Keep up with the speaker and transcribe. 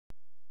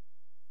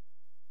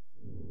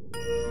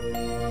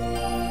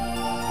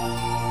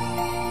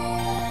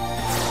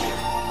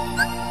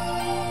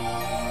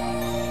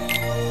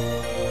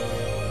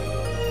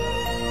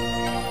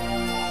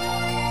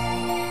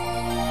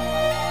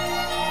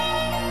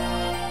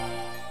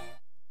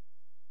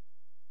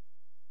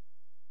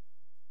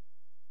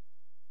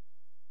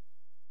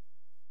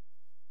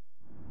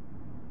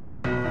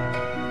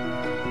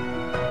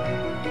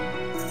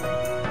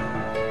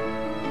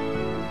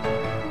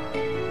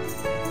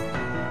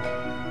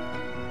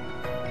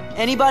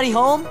Anybody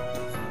home?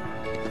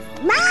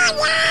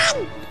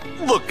 Merlin!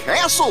 The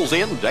castle's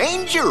in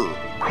danger.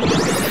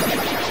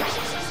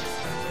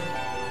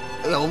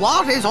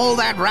 What is all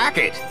that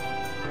racket?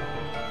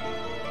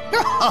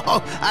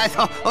 Oh, I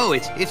thought... Oh,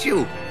 it's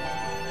you.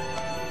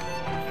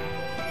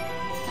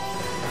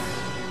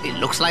 It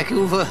looks like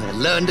you've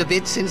learned a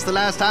bit since the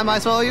last time I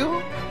saw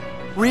you.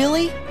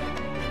 Really?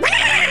 Wait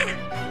a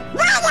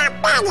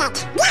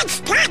minute! Let's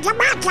talk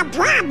about the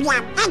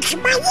problem. It's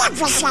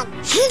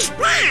Magnificent. She's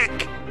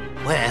back.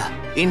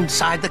 Where?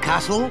 Inside the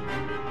castle?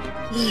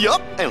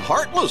 Yup, and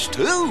Heartless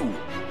too.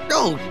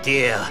 Oh,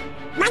 dear.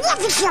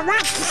 Magnificent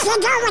wants to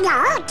send over the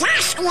whole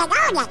castle and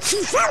own it. She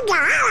filled the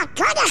whole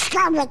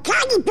cornerstone with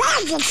tiny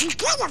bags and she's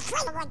getting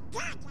afraid of what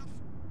that.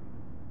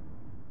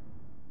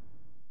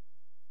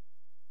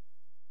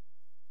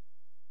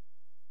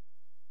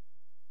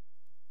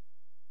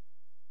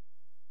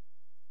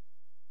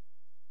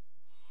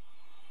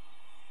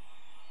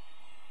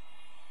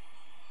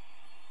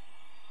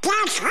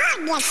 There's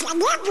hardness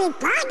in every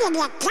part of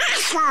the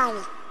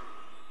castle.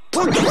 The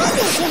queen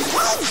is in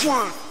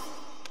danger.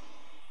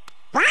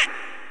 What?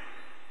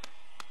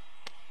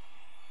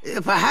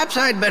 Perhaps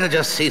I'd better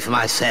just see for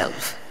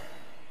myself.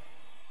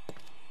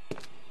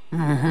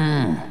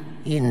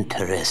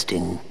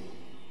 Interesting.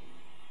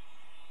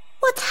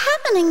 What's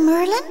happening,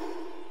 Merlin?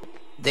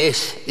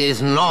 This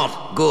is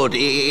not good.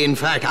 In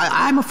fact,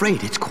 I'm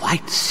afraid it's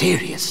quite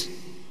serious.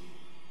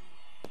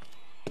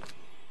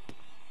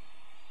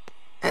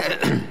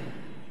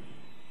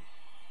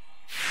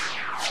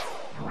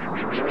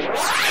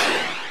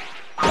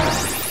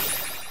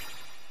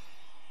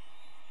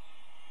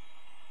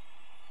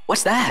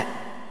 What's that?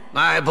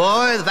 My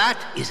boy, that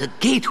is a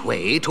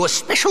gateway to a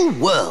special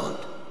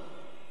world.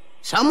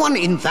 Someone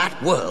in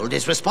that world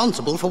is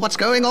responsible for what's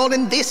going on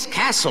in this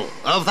castle.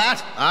 Of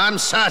that, I'm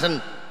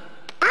certain.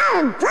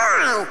 Oh,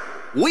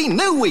 boy! We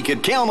knew we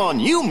could count on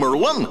you,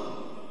 Merlin.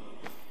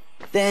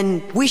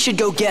 Then we should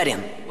go get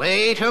him.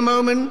 Wait a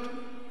moment.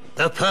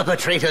 The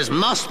perpetrators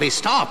must be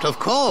stopped, of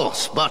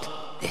course, but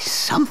there's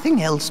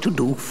something else to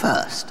do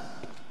first.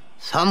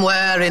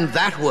 Somewhere in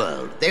that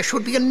world, there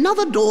should be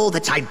another door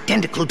that's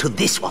identical to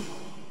this one.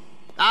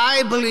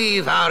 I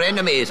believe our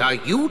enemies are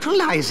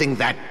utilizing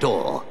that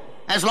door.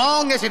 As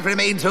long as it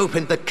remains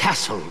open, the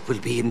castle will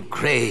be in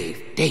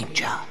grave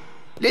danger.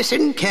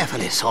 Listen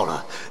carefully,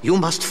 Sora. You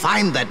must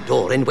find that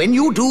door, and when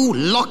you do,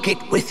 lock it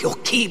with your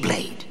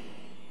keyblade.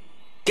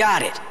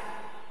 Got it.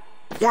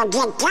 You'll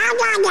get down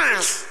on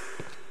us.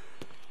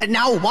 And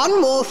now, one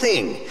more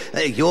thing.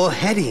 You're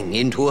heading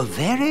into a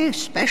very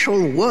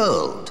special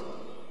world.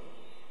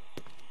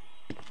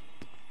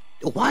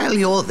 While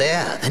you're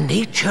there, the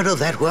nature of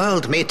that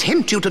world may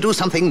tempt you to do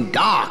something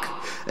dark.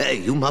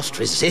 You must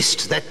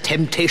resist that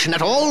temptation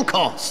at all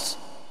costs.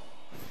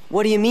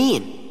 What do you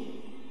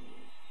mean?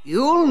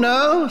 You'll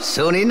know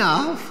soon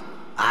enough.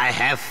 I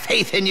have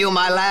faith in you,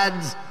 my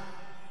lads.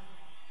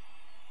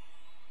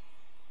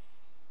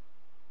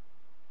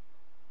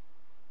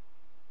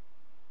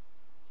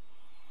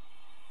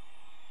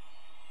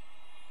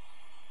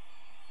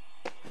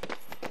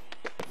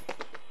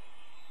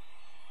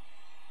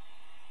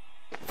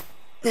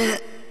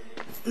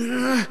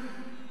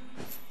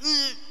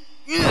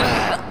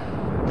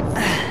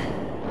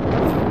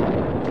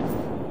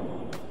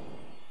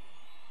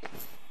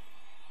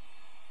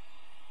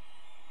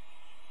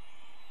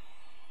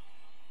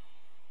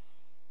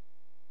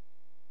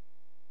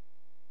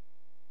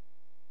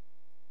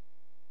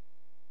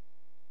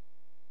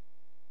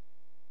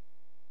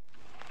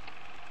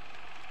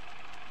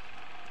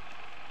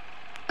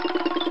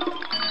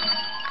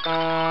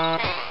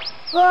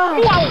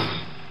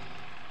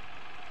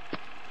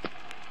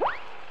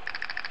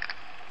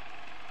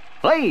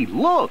 Hey,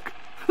 look!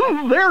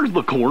 There's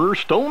the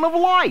cornerstone of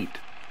light!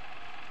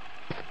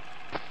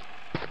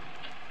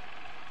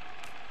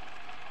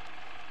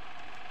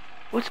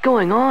 What's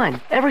going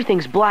on?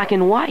 Everything's black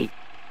and white.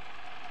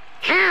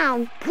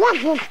 Oh,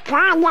 this is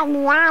kind of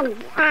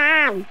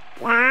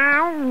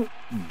long.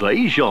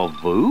 Deja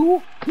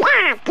vu?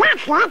 Yeah,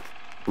 that's it.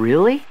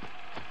 Really?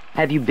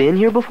 Have you been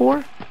here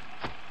before?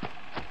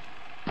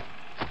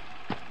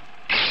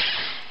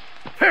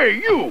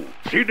 Hey, you!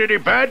 Seen any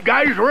bad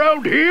guys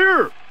around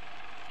here?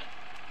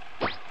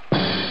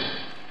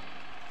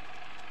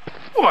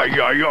 Why,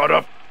 I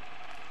oughta...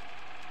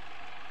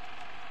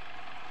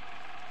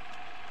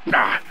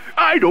 Nah,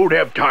 I don't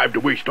have time to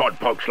waste on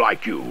punks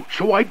like you,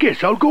 so I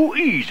guess I'll go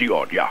easy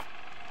on ya.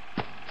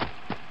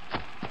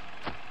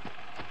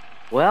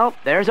 Well,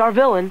 there's our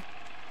villain.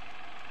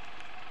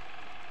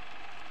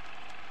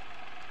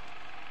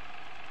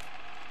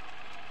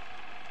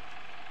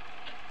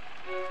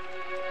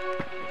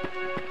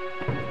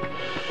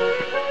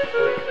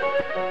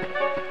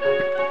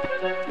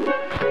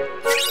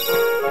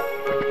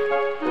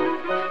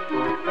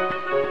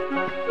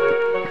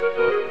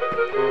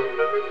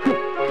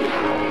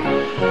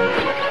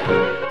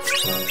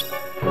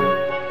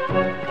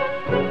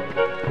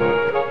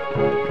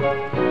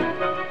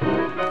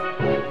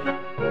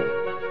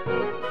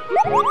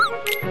 Woo!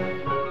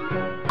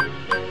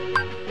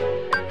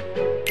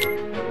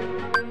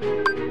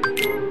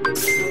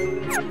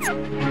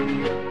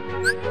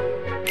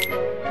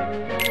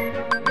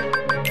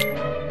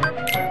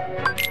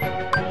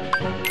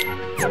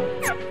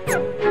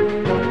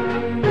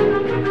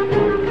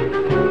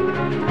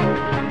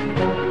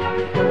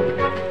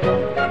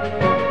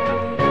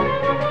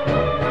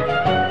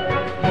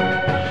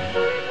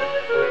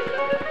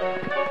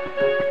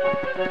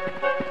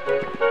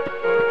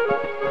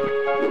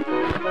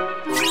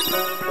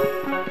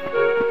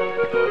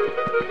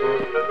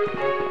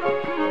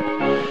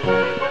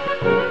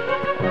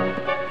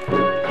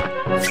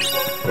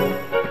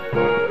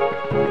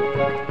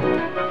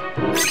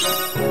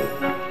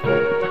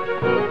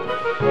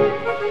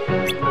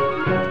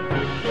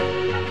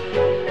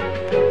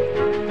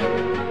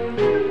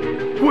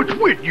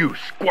 Quit, you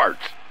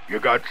squirts! You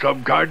got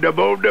some kind of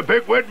bone to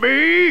pick with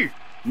me?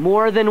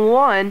 More than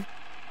one.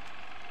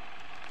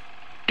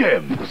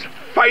 Them's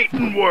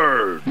fighting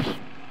words.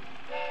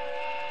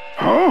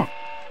 Huh?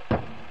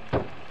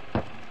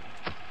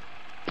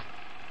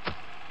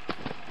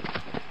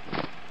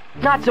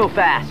 Not so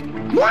fast.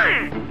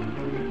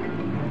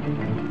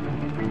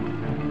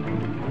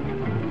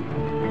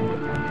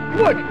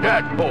 What's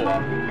that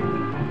for?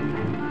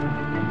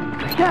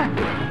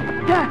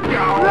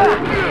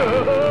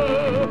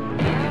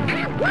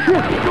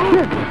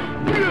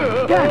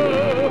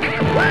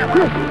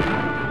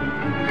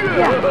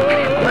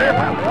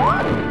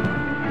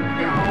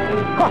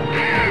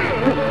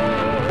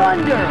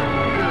 Thunder!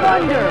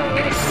 Thunder!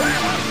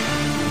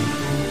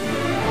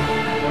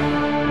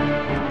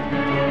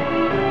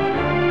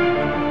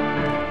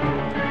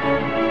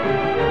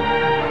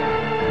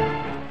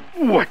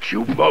 What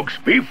you mugs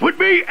beef with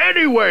me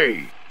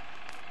anyway?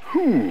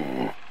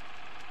 Who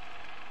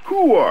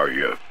are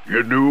you?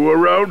 You new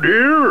around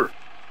here?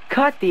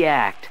 Cut the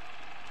act.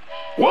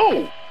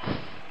 Whoa!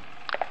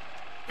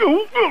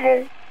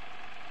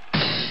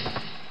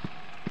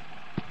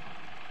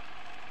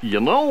 You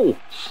know,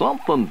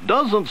 something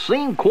doesn't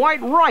seem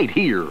quite right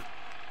here.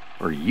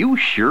 Are you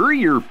sure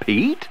you're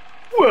Pete?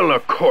 Well,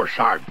 of course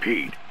I'm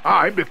Pete.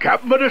 I'm the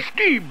captain of the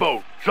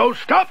steamboat, so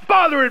stop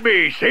bothering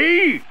me,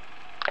 see?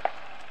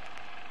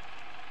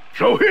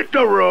 So hit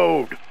the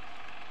road.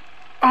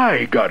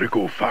 I gotta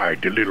go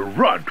find the little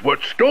runt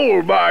what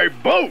stole my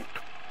boat.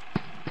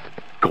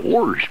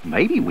 Gosh,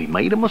 maybe we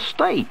made a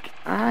mistake.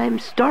 I'm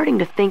starting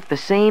to think the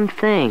same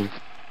thing.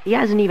 He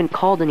hasn't even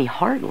called any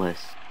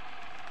Heartless.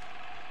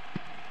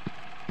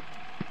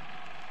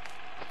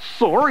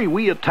 Sorry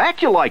we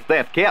attacked you like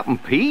that, Captain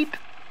Pete.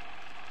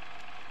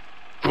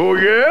 Oh,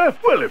 yeah?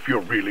 Well, if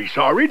you're really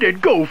sorry, then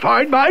go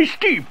find my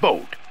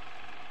steamboat.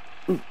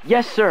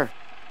 Yes, sir.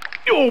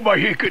 Oh, my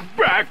hickin'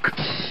 back.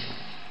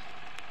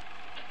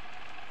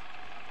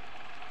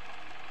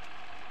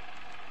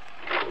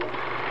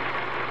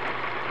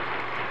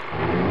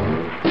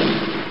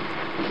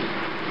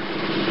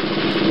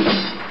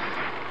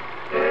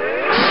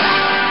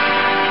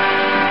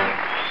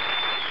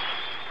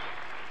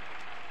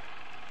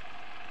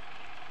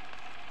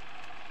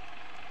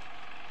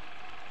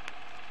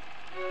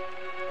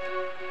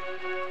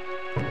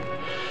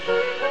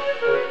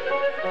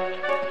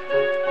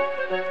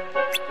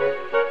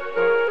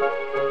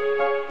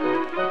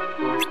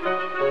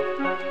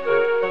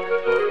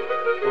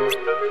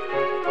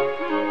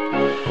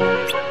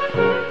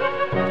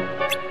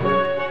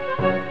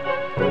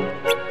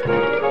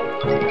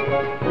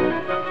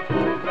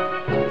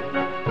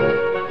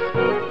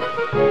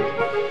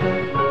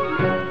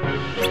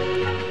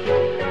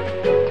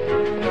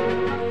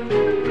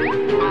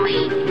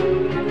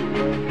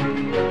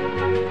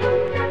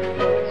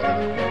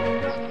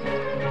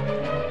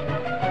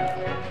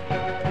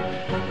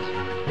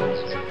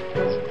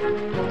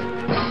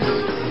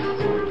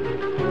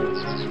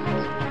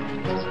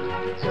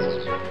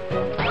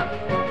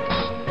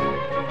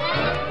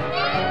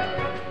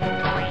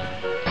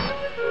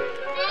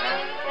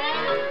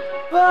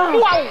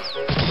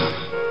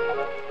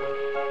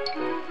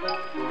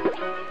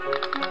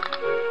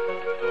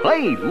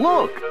 Hey,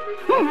 look!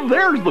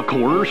 There's the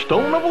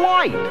cornerstone of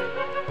light!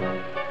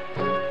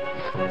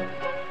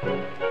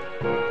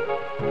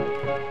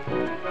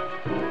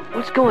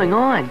 What's going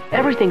on?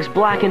 Everything's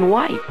black and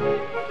white.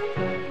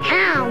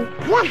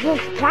 This is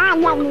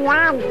from a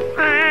long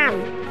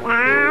time.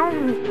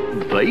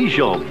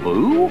 Deja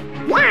vu?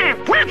 Yeah,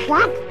 that's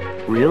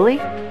it. Really?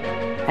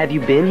 Have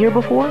you been here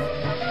before?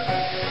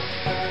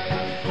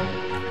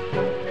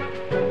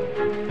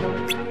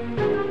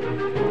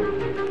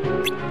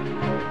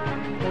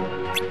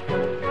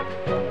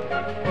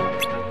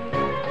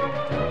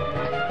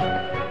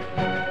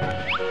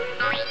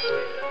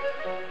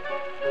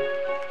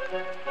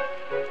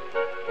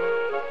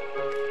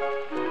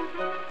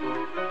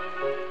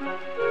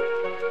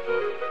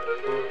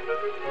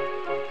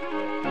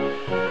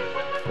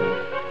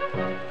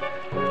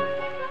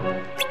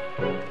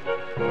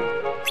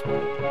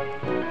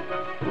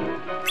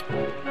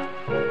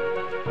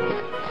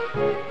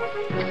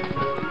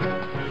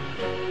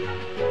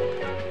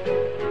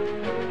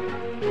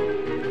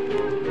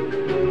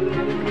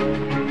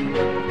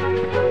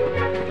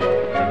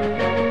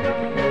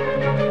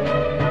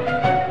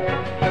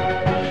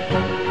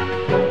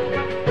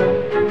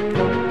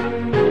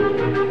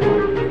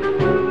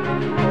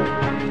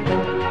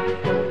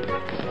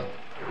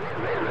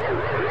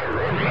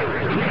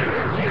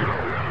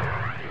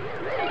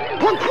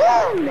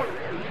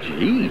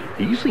 Gee,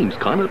 he seems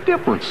kind of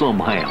different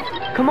somehow.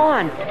 Come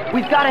on,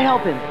 we've got to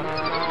help him.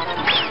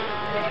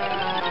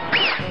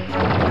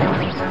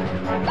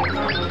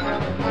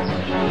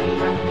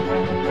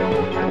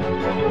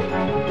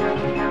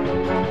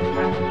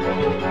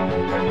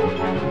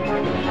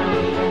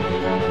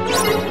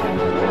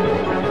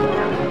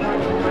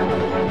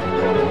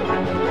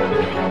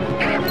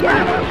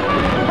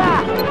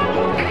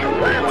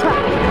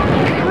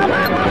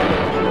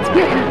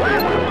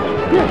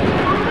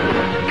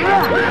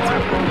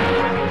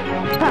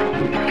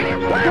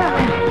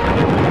 Huh?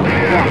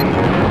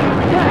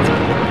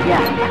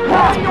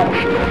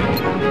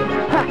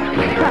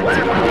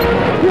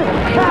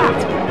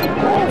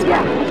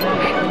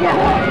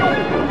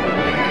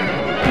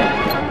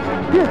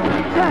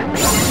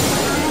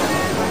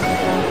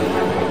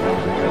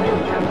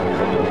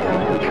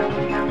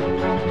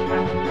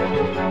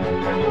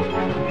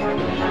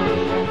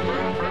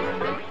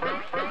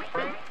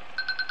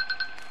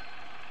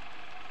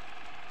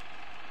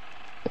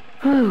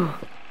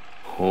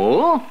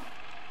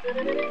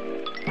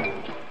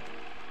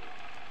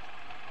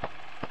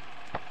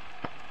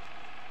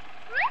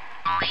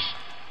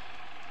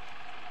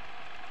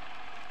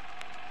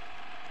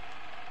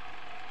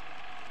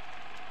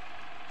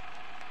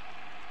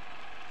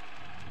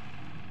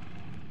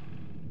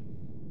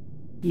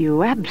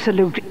 You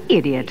absolute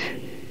idiot.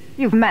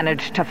 You've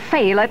managed to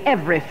fail at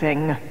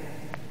everything.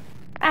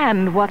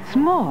 And what's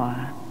more,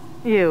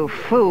 you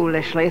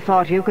foolishly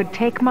thought you could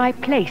take my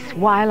place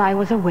while I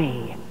was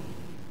away.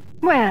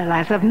 Well,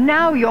 as of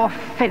now, you're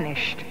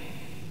finished.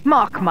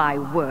 Mark my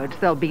words,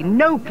 there'll be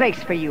no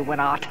place for you when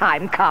our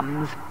time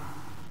comes.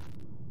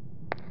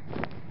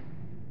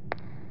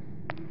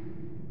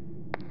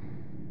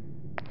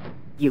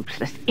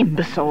 Useless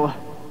imbecile.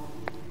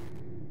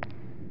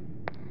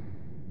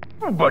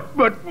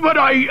 But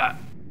I...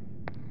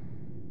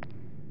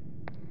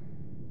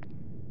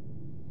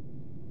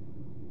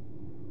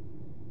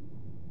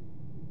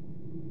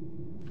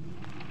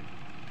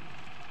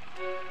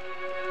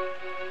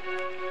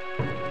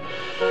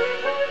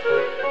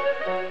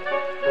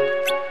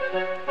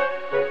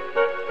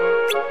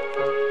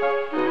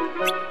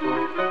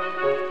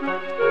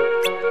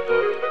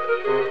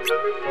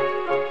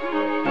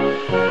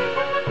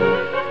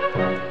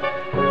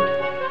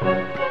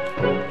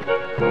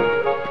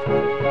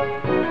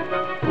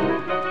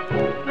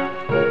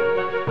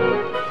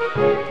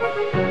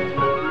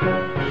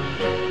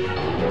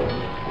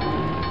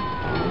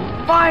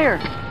 Fire!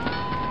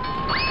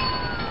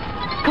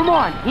 Come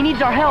on, he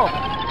needs our help.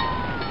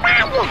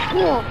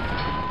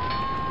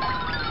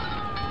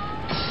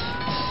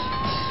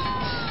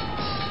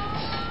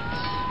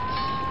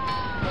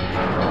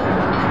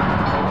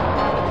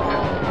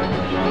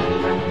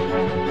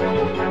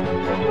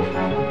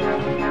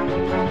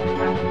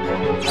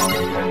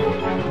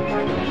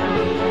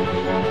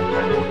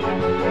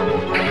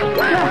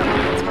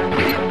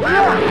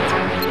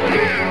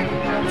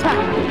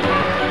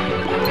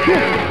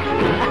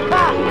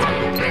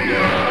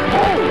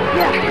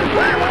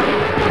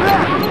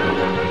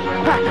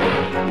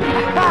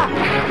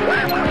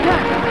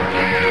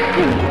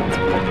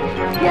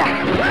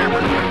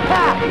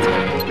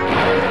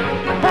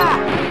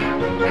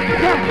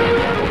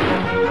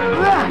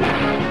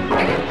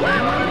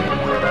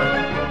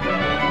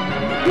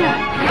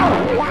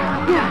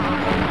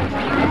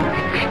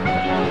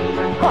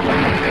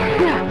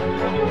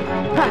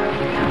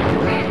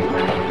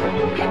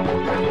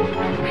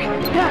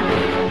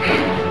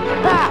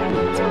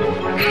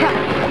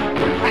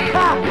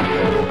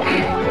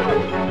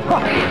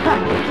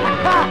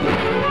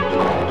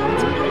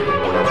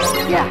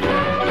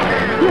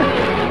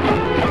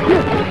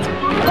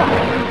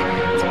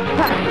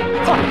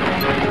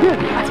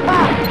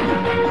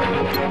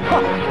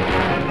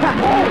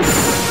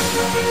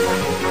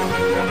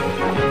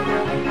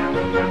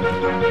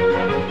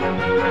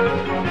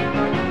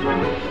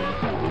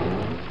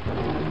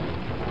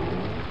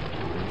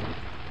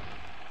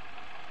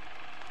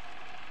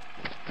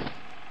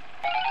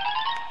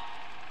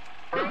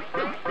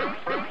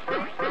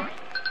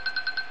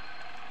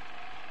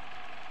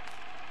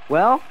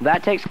 Well,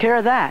 that takes care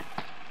of that.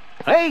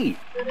 Hey!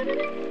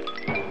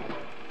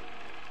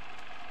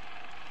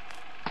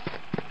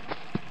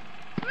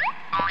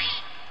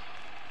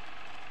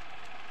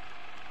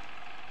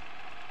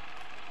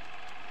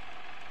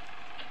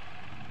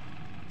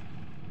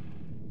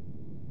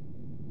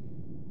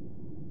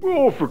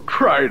 Oh, for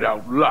crying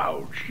out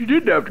loud. She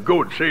didn't have to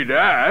go and say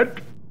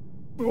that.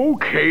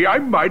 Okay, I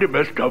might have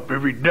messed up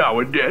every now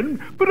and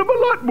then, but I'm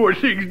a lot more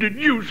things than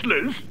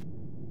useless.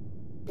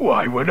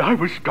 Why, when I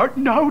was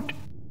starting out...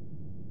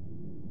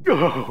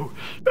 Oh,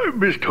 I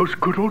miss those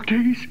good old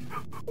days.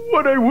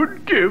 What I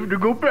wouldn't give to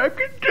go back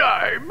in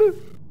time.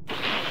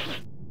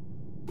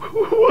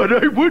 What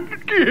I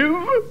wouldn't give.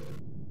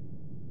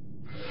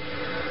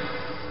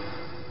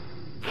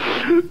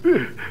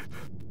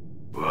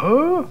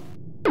 Huh?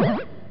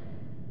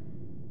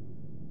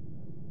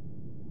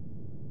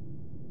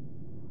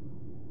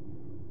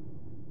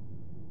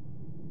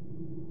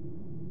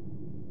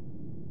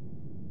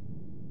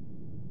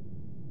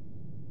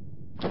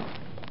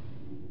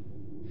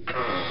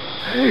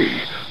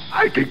 Hey,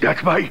 I think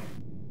that's my...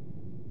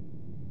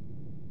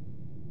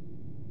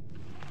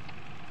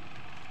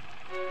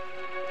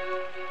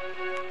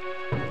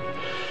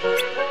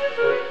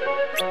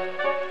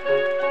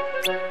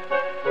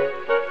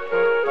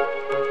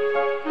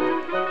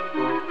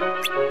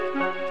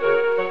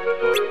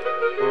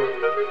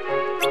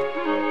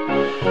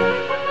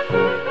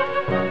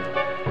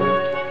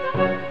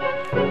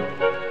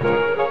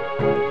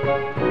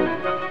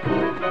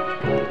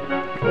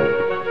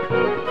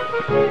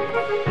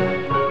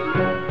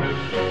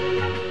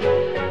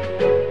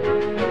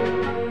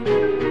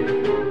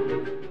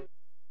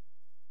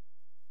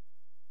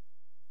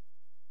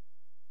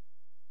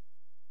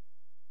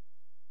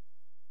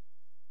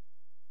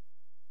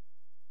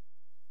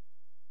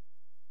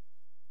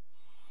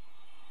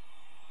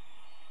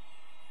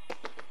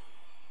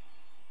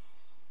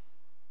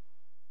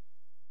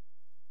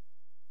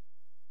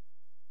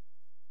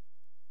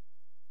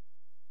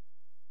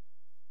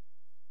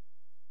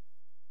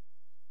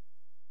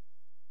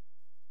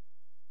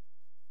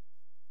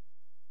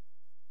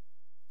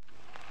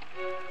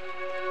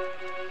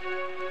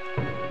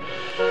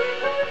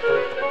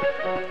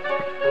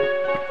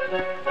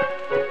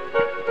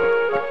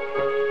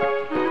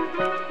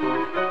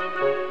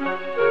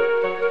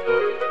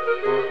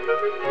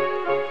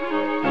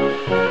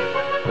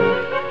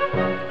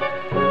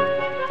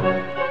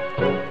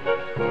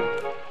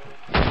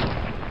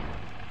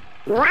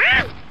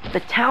 The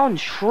town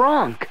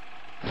shrunk.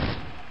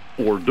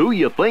 Or do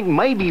you think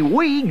maybe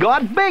we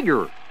got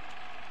bigger?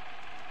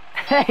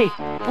 Hey,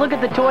 look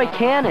at the toy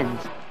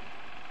cannons.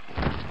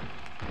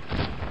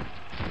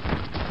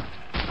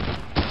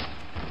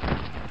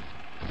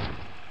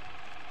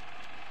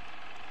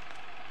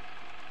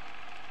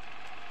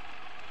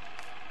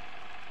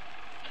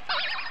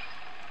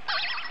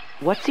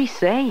 What's he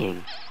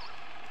saying?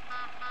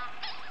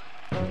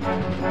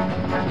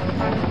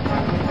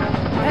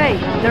 Hey,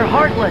 they're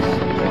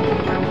heartless.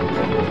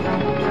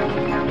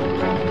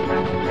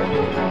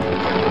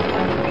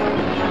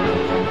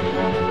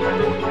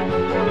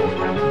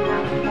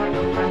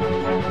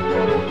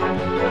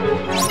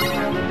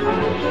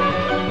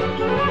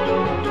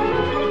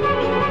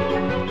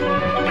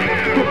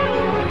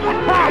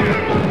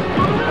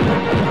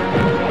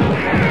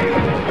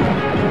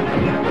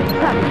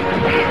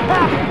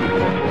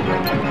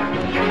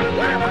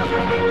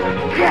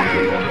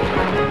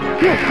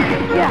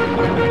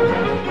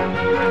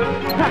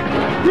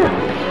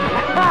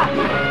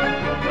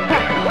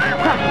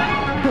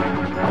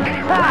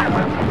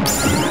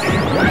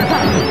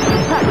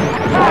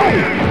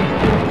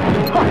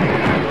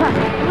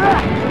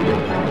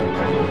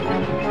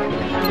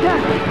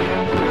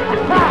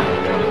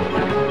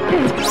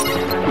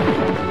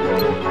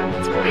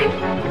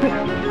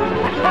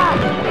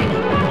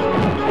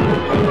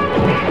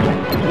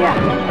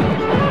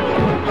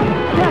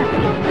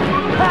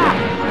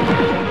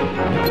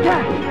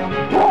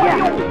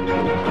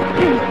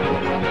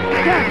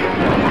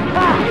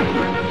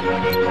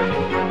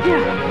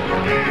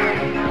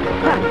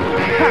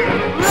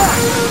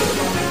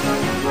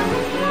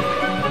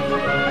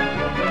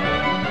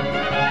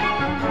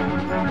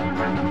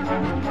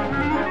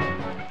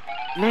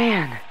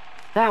 Man,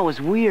 that was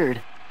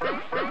weird.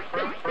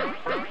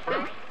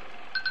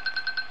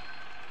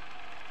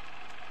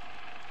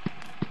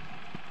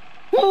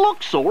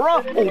 Look,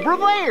 Sora, over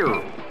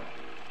there.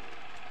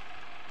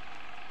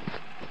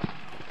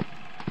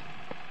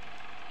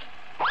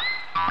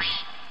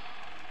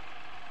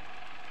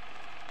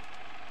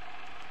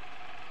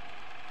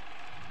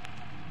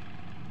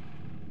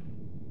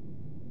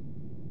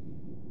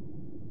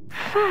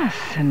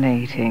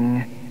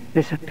 Fascinating.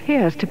 This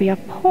appears to be a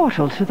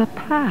portal to the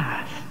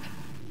past.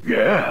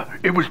 Yeah,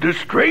 it was the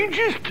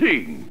strangest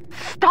thing.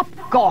 Stop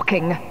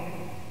gawking!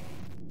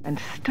 And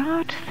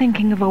start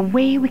thinking of a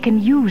way we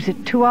can use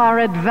it to our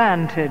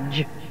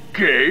advantage.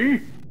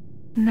 Okay?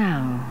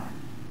 Now,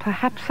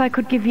 perhaps I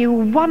could give you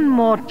one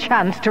more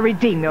chance to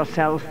redeem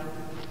yourself.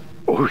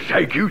 Oh,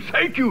 thank you,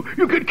 thank you.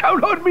 You can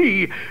count on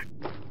me.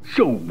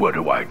 So what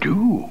do I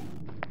do?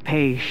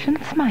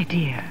 Patience, my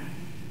dear.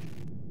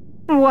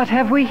 What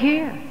have we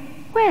here?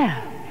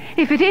 Well,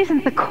 if it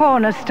isn't the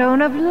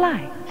cornerstone of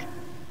light.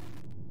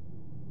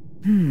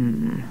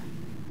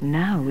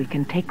 Now we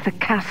can take the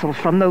castle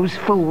from those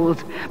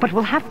fools, but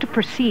we'll have to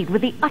proceed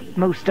with the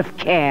utmost of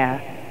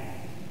care.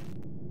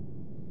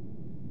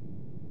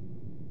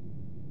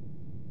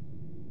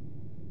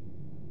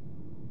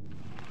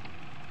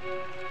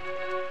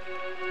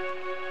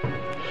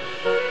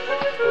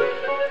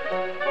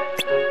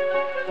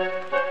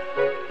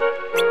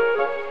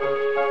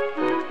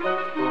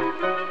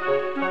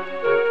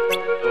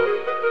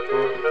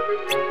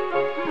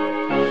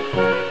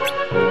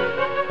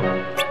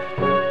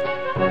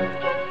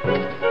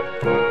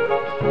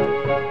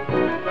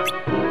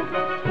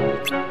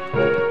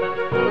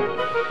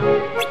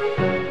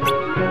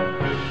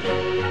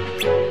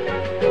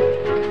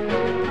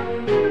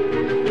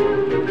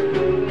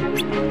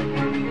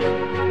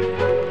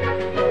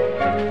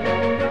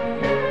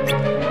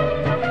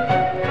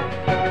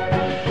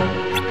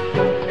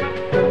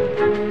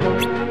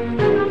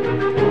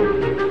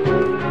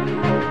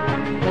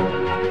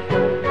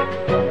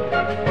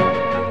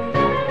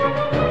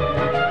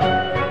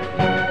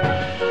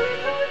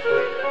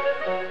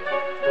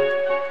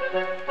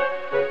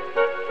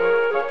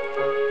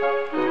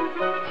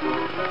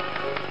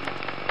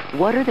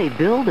 What are they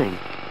building?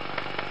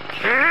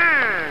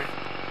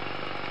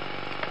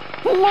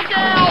 Look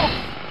out!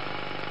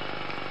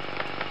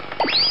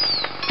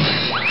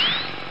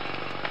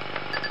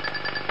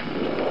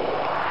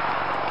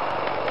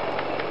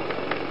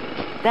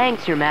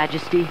 Thanks, Your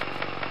Majesty.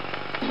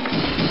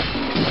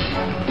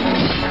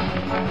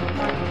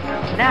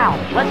 Now,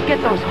 let's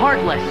get those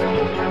heartless.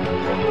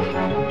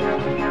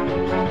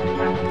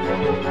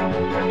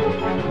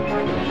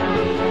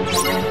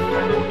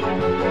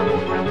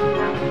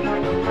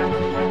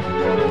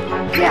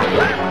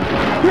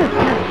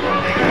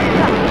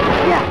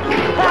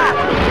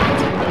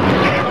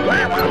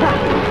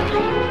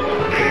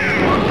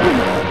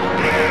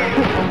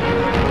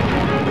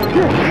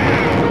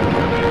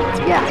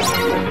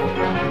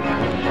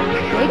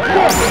 Take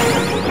this.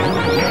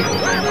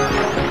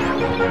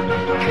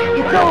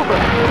 It's over.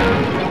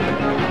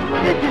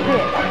 This is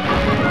it.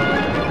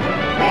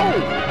 Hey.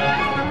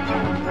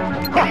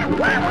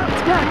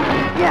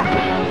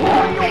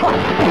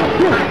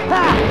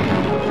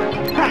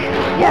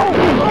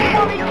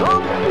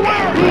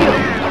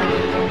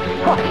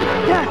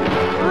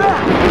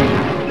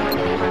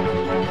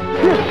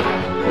 Yeah.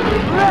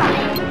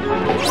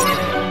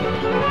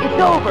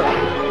 over!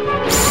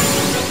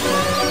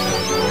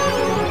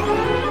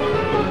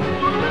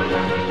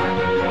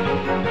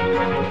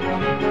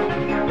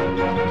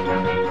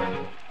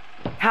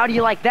 How do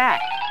you like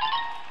that?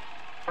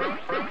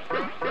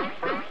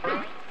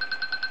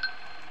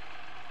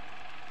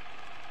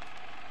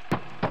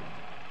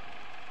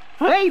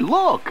 Hey,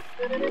 look!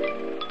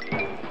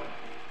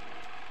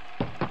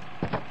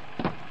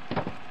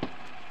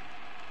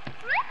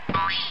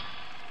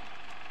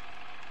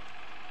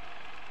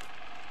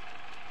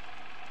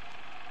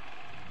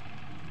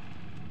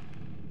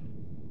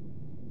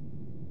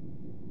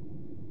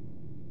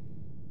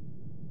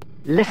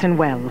 Listen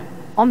well.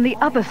 On the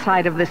other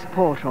side of this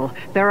portal,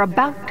 they're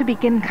about to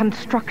begin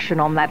construction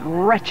on that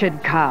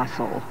wretched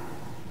castle.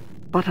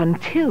 But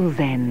until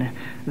then,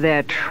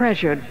 their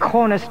treasured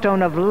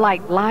cornerstone of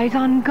light lies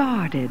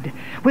unguarded,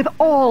 with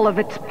all of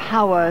its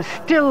power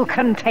still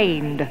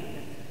contained.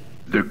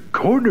 The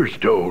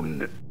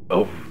cornerstone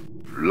of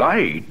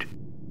light?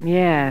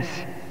 Yes.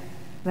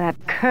 That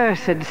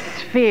cursed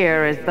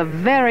sphere is the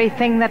very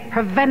thing that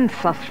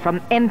prevents us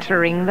from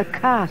entering the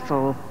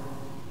castle.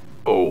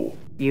 Oh.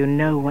 You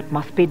know what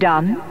must be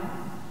done?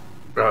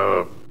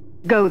 Go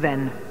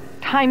then.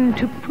 Time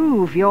to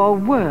prove your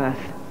worth.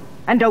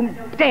 And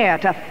don't dare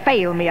to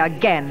fail me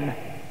again.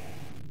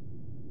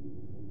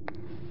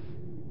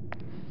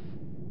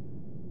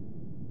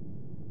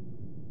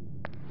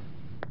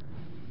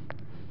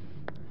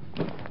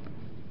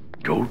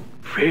 Don't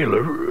fail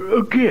her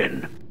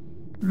again.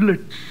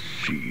 Let's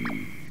see.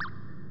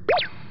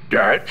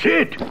 That's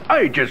it!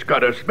 I just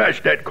gotta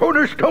smash that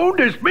cornerstone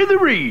to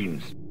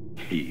smithereens!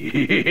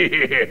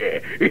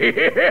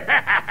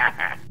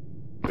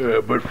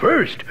 But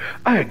first,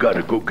 I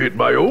gotta go get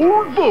my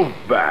old boat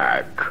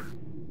back.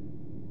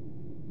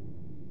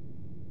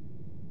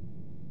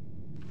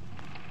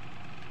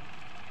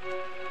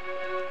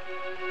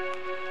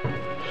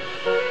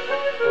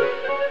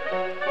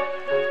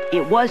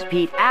 It was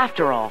Pete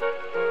after all.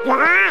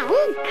 Yeah,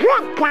 he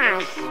tricked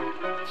us.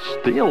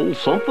 Still,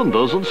 something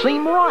doesn't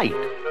seem right.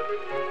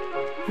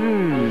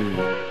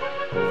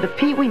 The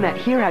Pete we met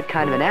here had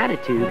kind of an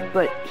attitude,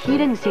 but he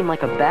didn't seem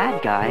like a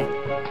bad guy.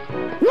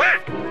 Yeah,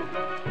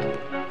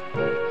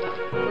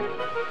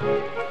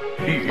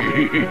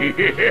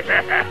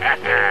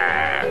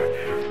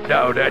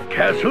 Now that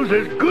castle's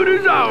as good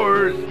as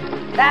ours.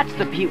 That's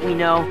the Pete we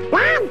know.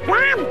 bam,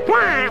 bam,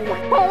 bam.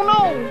 Oh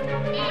no!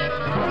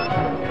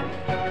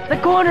 The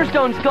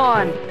cornerstone's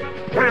gone!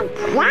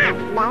 What's that,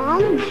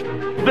 means?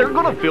 They're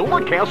gonna fill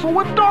the castle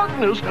with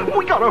darkness.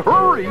 We gotta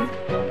hurry.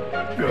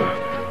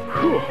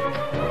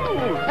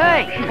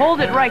 Hey,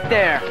 hold it right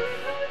there!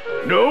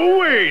 No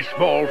way,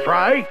 small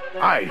fry.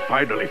 I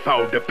finally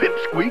found the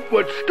pipsqueak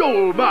what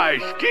stole my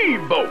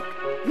steamboat.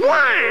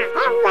 Yeah,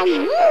 it was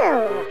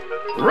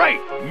you.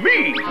 Right,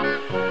 me.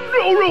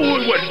 No,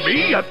 it wasn't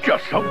me. I'm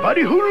just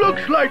somebody who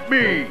looks like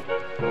me.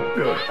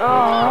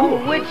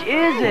 Oh, which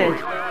is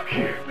it?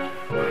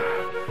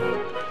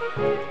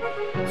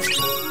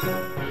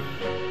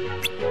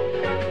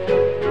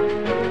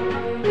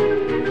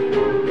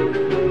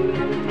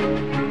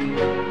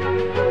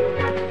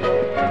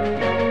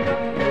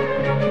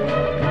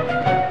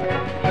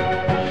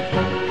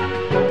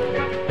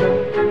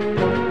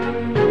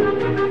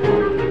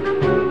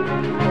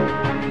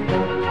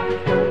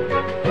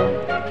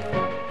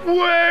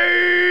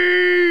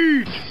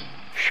 Wait!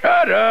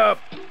 Shut up!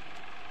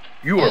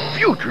 Your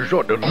future's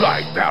on the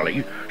line,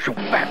 Pally, so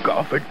back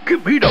off and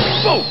give me the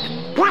boat!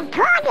 The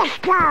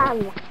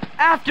cornerstone.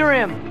 After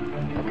him!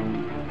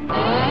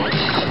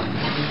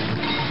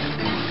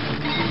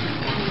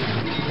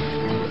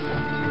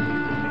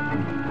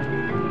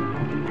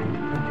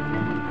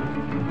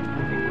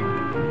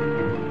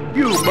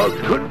 You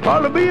mugs couldn't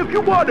follow me if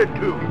you wanted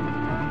to.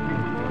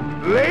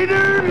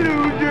 Later,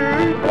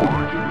 loser!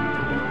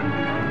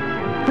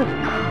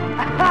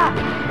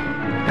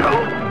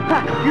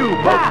 You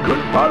mugs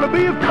couldn't follow me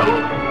if you...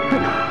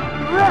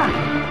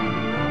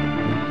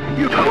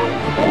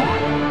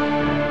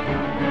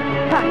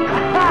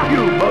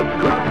 You mugs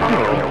couldn't...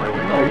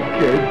 I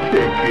can't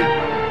take it.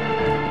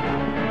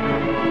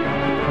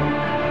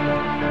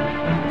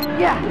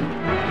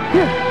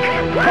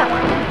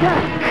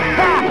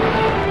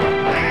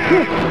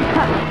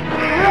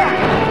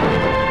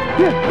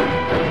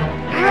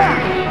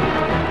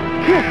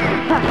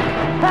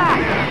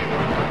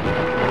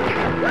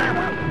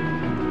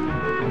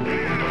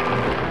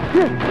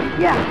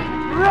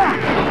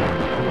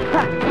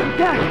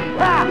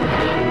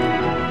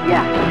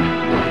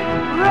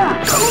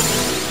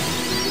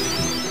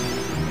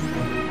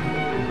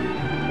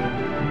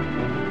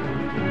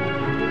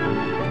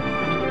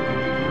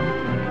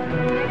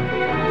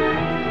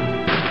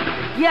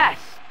 Yes!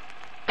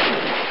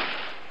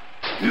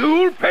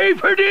 You'll pay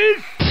for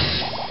this?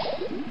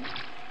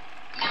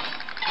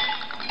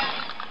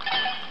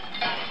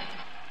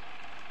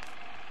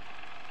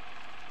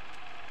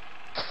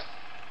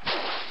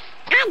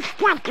 It's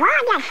the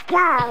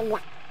cornerstone.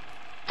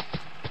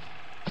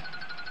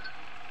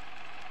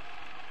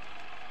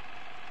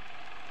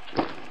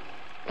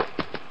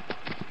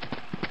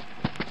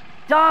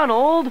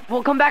 Donald!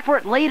 We'll come back for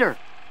it later.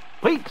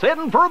 Pete's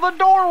heading for the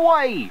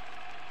doorway.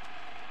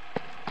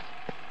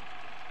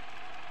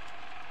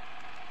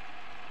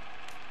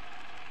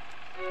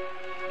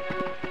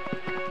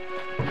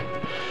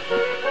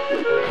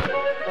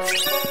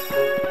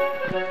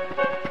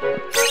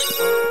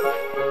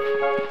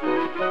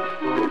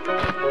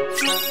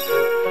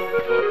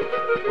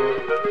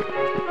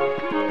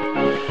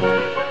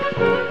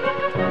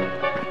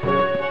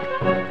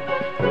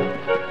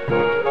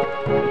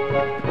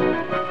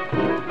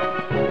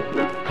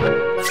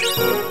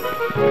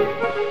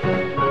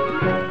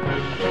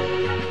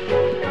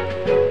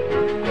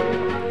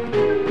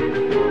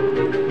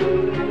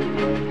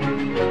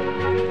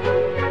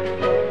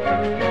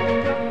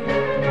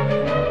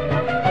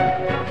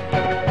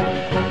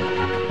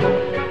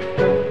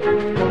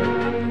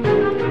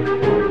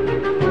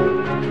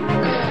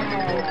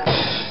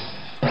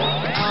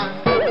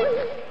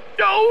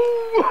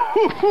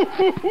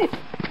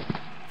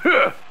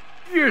 Huh,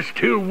 you're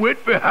still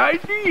wet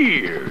behind the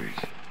ears.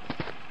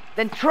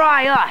 Then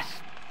try us.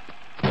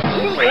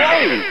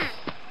 Hey!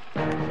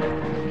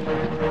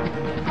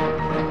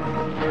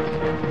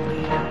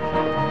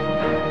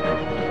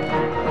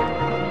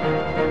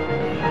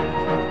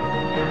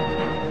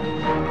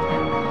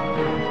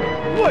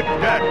 What's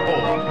that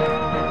for?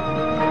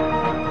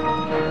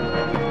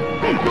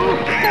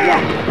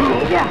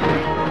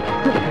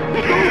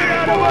 Get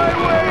out of my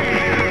way!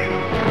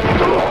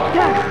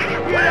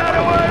 Get out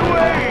of my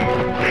way!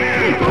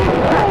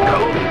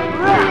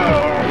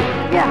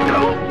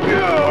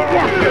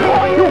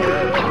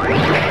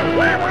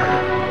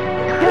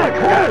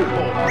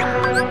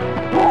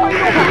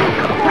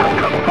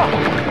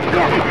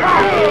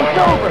 It's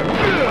over.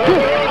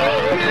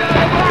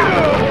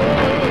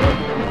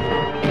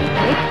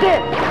 It's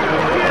this.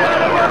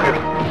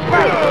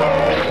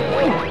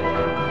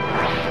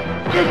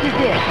 This is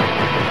it.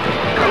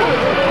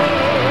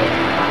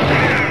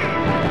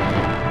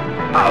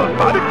 Out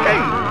by the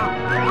gate!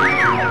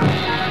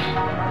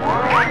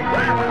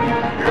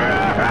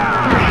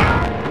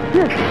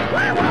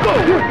 Go!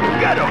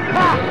 Get him!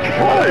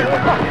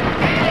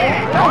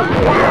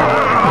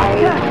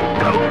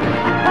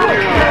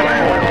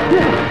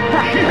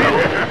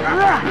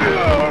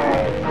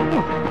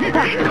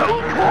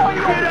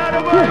 Get out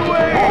of my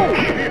way!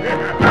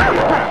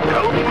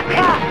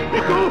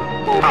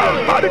 Out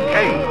by the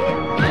gate!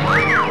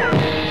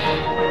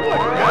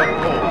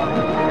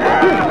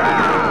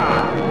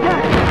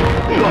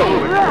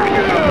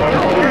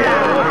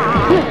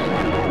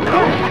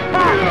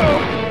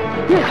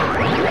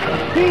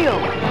 Deal.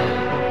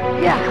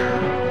 Yeah.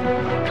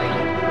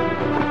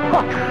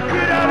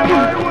 Get out of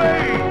my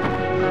way!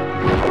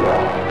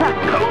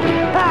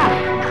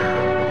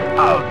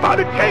 Out by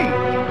the gate!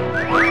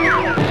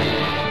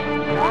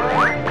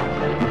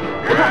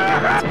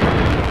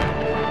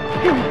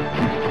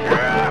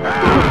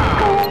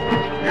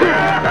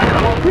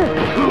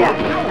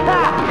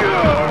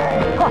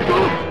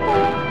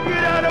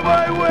 Get out of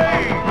my way!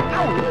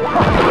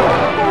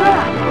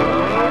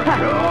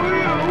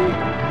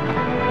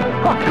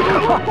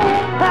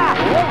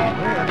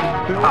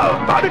 Out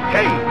by the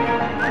gate!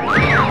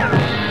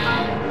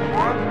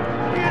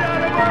 Get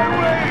out of my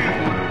way!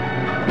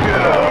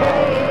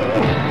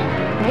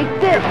 Take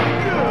this.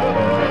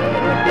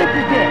 This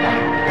is it.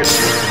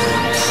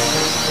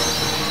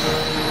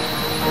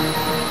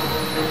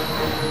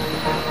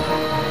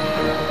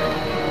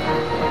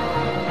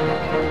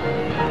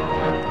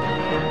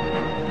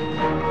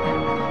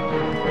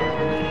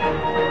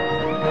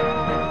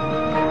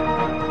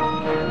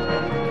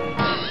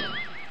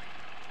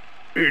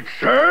 It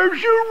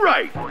serves you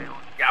right. Ow,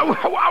 ow,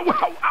 ow,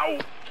 ow, ow.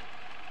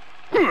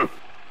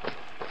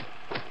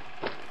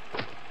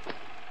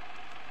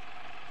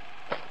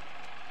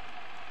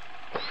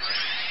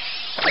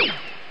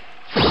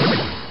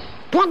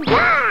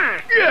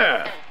 Goodbye.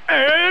 Yeah,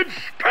 and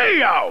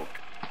stay out.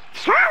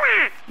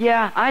 Sorry.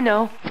 Yeah, I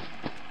know.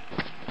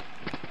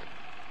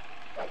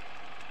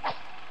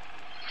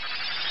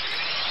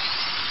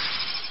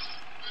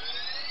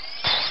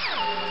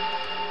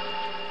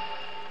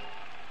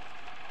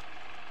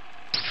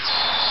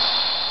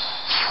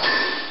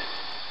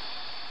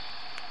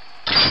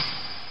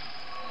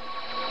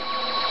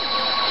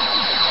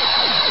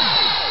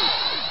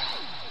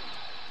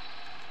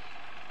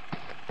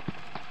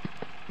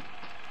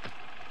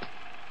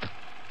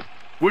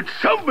 Would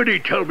somebody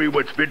tell me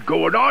what's been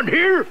going on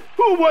here?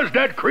 Who was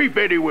that creep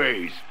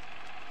anyways?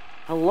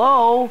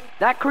 Hello?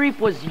 That creep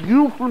was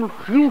you from the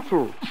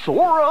future.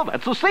 Sora,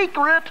 that's a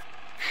secret.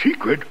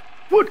 Secret?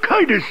 What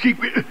kind of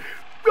secret?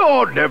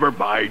 Oh, never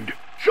mind.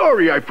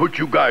 Sorry I put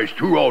you guys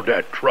through all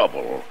that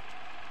trouble.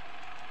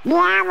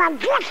 Yeah, well,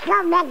 just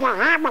don't make it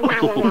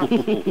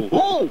happen.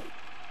 Oh,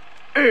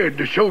 And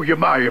to show you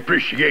my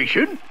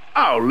appreciation,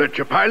 I'll let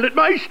you pilot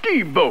my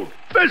steamboat.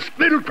 Best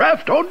little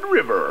craft on the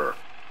river.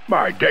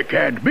 My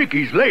deckhand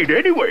Mickey's late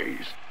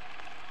anyways.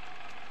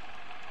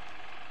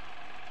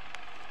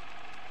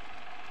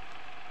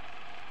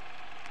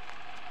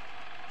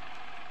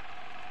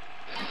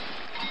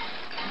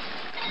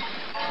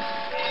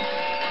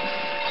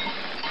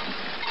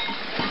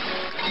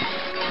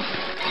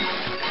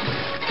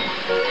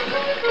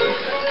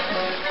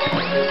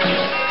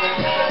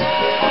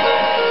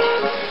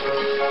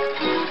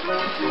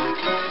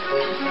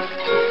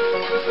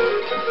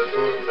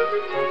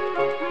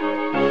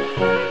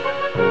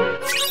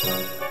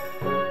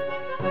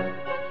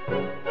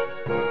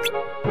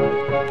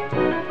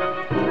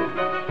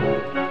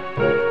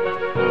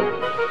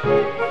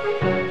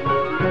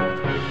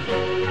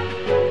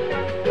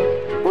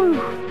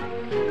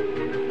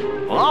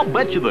 I'll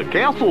bet you the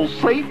castle's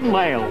safe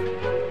now.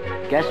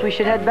 Guess we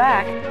should head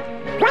back.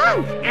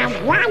 Well, as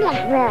long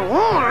as we're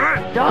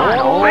here.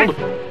 Donald!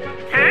 No.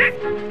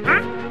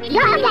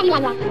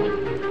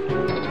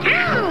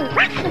 Oh,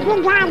 what's the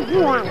big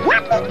idea?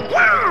 Let me go!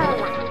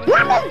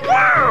 Let me go!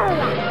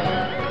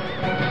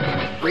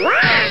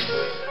 What?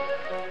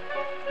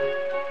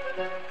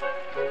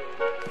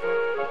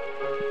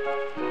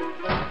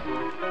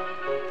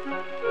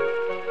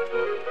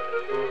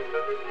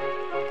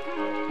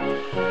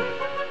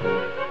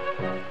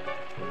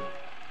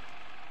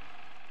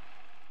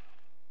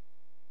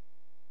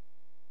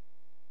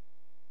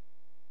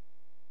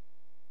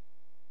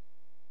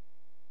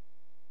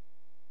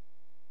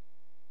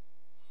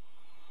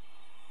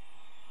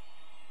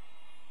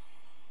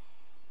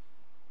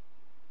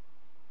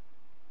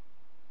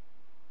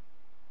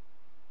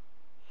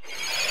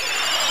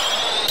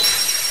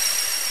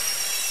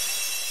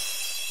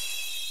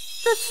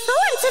 The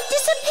thorns have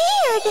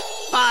disappeared!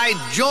 By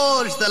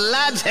George, the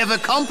lads have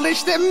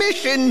accomplished their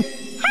mission!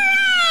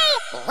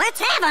 Hooray! Let's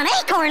have an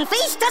acorn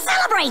feast to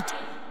celebrate!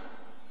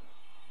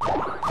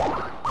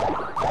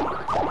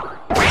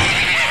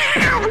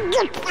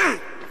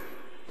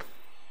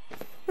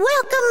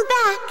 Welcome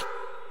back!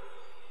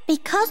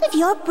 Because of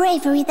your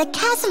bravery, the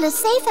castle is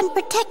safe and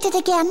protected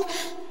again.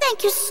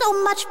 Thank you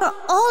so much for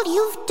all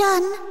you've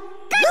done.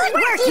 Good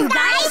work, you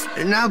guys!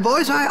 Now,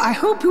 boys, I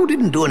hope you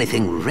didn't do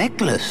anything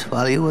reckless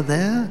while you were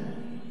there.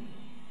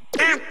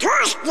 Of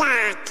course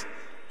not!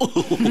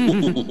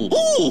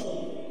 Daisy!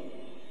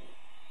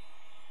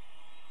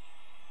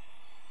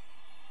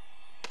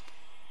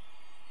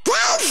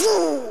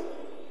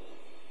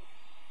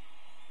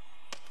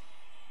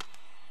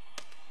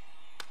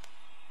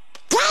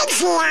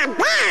 Daisy, I'm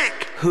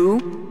back! Who?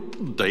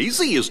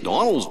 Daisy is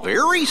Donald's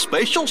very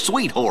special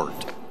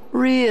sweetheart.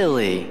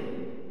 Really?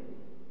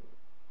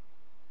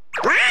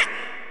 What?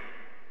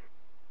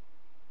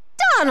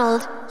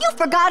 Donald, you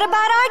forgot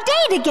about our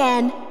date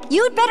again.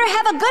 You'd better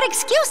have a good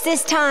excuse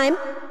this time.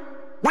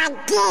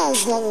 But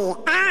Daisy,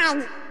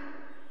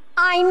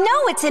 I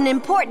know it's an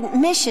important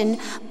mission,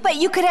 but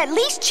you could at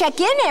least check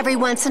in every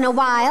once in a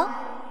while.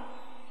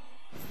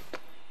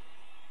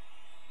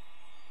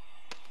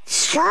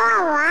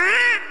 Sure.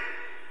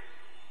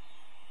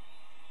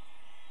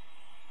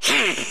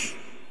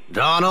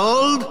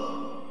 Donald?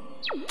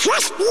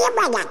 Just be a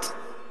minute.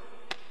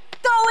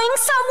 Going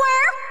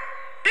somewhere?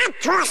 Of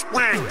course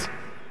not.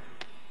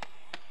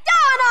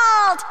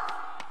 Donald!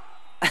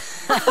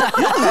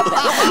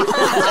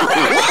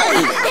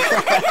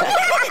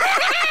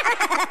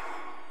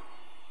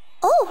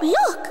 Oh,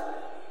 look!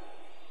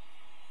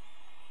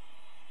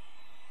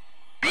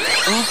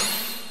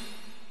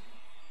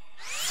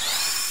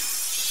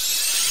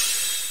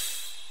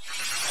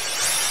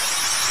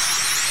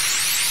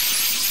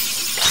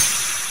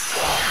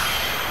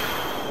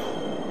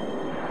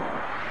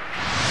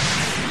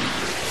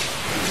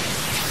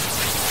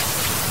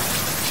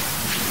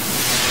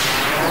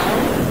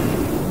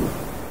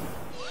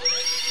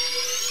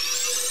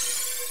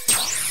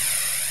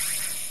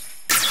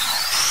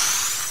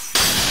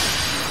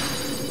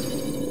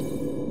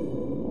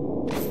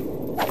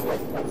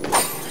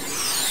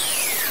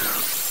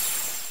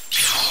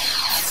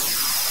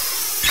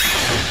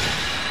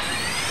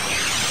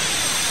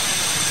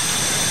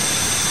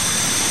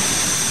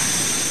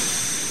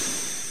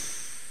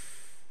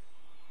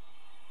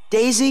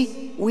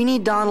 Daisy, we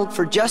need Donald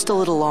for just a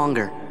little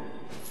longer.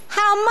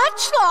 How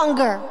much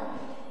longer?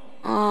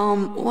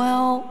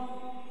 Well...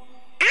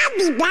 I'll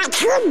be back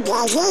soon,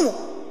 Daisy.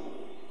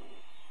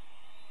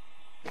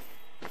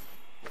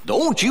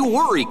 Don't you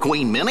worry,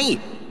 Queen Minnie.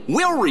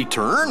 We'll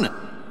return.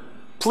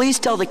 Please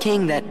tell the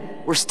king that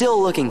we're still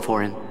looking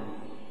for him.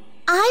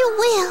 I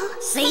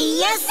will.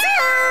 See you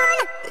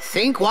soon!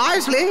 Think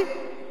wisely.